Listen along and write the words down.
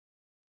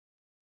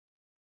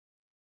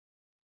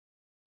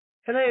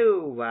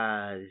Hello,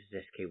 this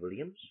is S.K.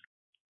 Williams,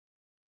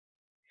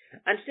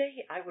 and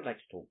today I would like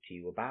to talk to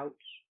you about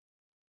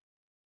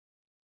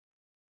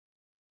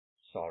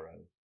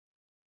sorrow,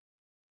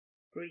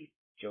 grief,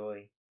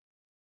 joy,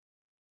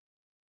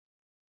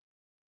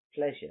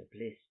 pleasure,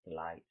 bliss,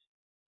 delight,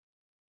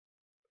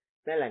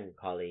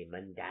 melancholy,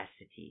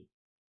 mendacity,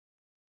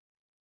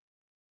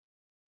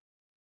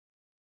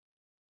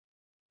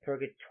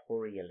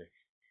 purgatorialist,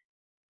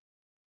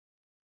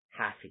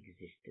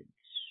 half-existence.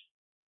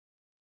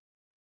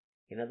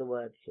 In other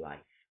words, life.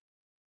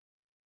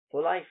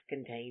 For life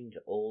contains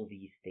all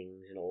these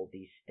things and all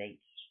these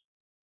states,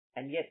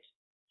 and yet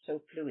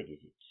so fluid is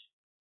it.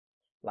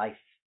 Life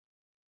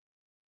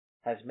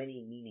has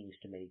many meanings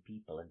to many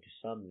people, and to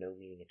some no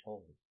meaning at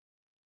all.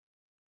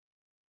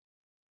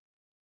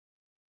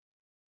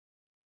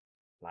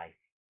 Life,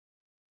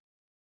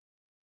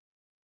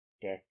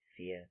 death,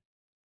 fear,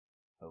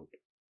 hope.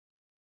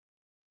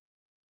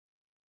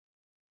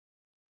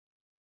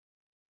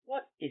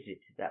 What is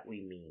it that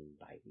we mean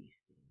by these things?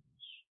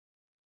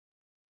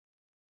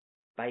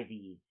 By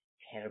these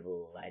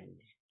terrible and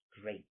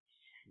great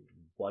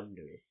and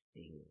wondrous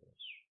things?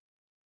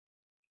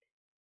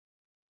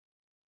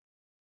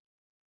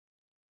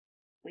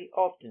 We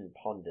often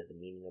ponder the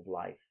meaning of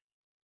life,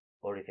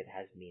 or if it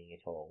has meaning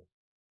at all.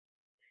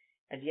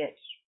 And yet,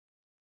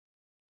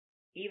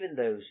 even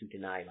those who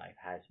deny life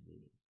has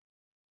meaning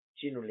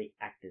generally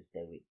act as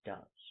though it does.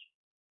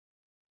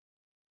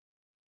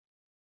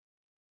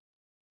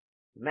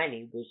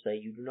 Many will say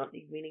you do not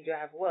need meaning to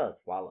have worth,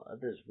 while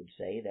others would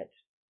say that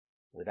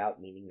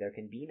without meaning there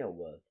can be no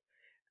worth.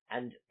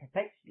 And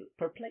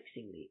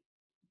perplexingly,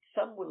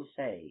 some will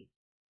say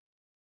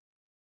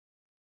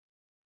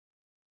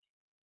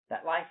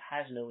that life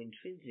has no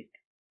intrinsic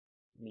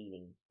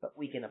meaning, but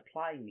we can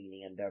apply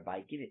meaning and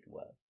thereby give it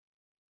worth.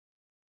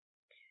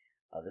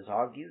 Others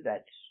argue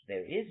that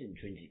there is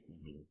intrinsic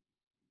meaning.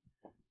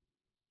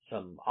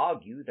 Some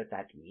argue that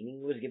that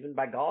meaning was given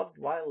by God,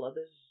 while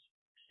others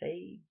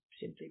say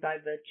simply by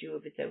virtue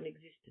of its own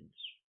existence.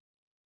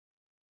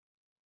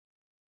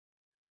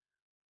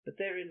 But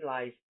therein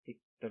lies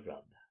the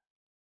rub.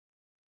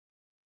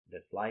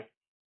 Does life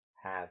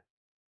have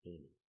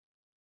meaning?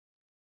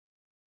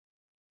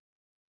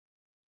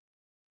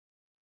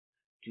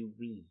 Do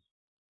we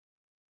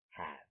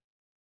have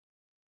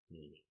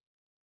meaning?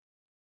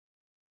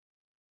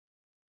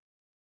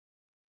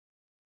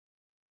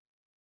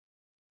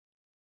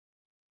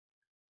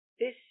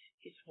 This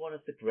is one of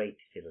the great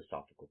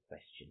philosophical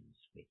questions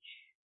which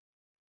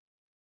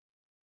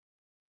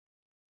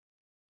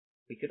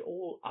we could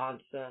all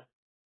answer,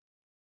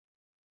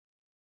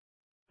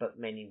 but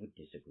many would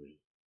disagree.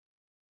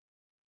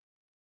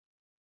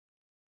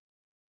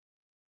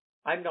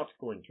 I'm not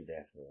going to,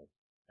 therefore,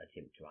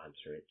 attempt to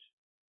answer it.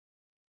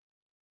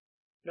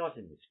 Not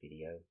in this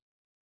video.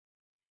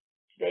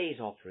 Today's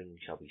offering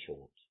shall be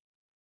short.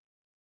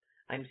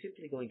 I'm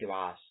simply going to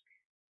ask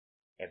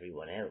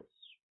everyone else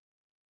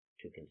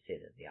to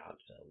consider the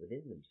answer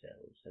within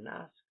themselves and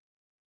ask,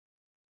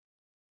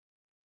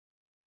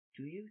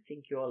 do you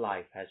think your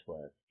life has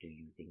worth? Do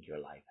you think your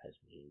life has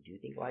meaning? Do you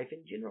think life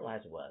in general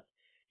has worth?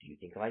 Do you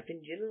think life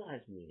in general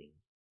has meaning?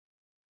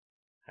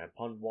 And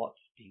upon what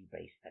do you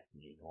base that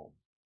meaning on?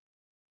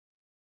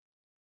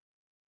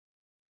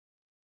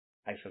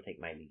 I shall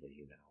take my leave of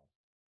you now.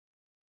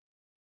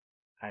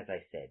 As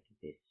I said,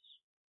 this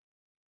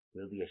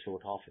will be a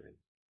short offering.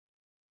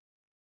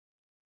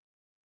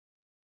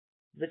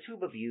 The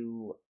tube of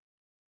you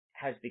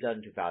has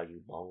begun to value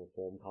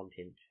long-form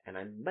content, and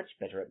I'm much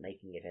better at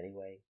making it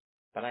anyway,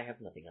 but I have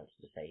nothing else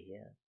to say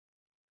here.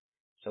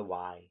 So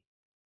why,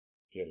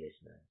 dear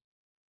listener,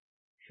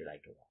 should I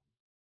go on?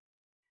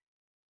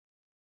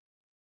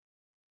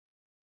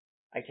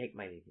 I take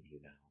my leave of you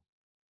now.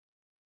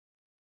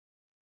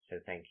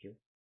 So thank you.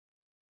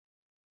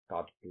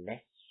 God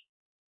bless,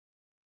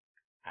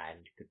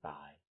 and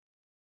goodbye.